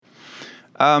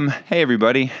Hey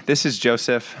everybody, this is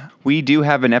Joseph. We do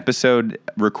have an episode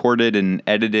recorded and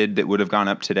edited that would have gone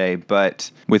up today, but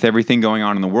with everything going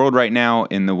on in the world right now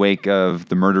in the wake of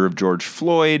the murder of George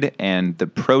Floyd and the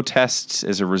protests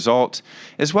as a result,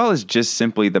 as well as just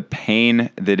simply the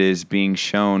pain that is being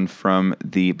shown from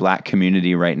the Black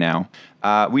community right now,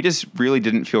 we just really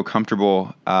didn't feel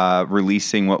comfortable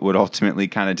releasing what would ultimately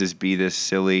kind of just be this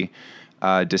silly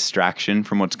distraction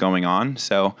from what's going on.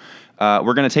 So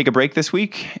we're going to take a break this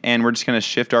week, and we're just going to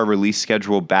shift our release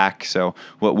schedule back. So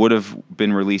what would have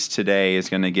been released today is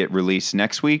going to get released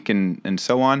next week and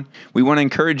so on. We want to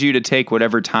encourage you to take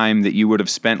whatever time that you would have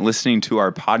spent listening to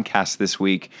our podcast this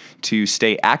week to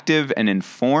stay active and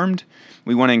informed.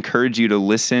 We want to encourage you to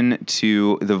listen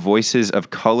to the voices of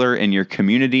color in your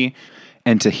community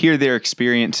and to hear their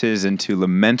experiences and to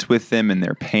lament with them and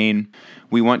their pain.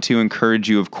 We want to encourage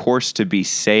you, of course, to be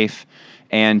safe.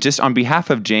 And just on behalf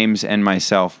of James and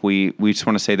myself, we just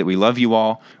want to say that we love you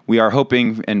all. We are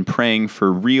hoping and praying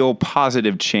for real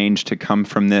positive change to come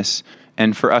from this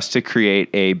and for us to create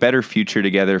a better future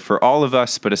together for all of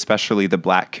us, but especially the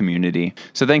Black community.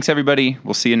 So thanks, everybody.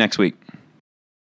 We'll see you next week.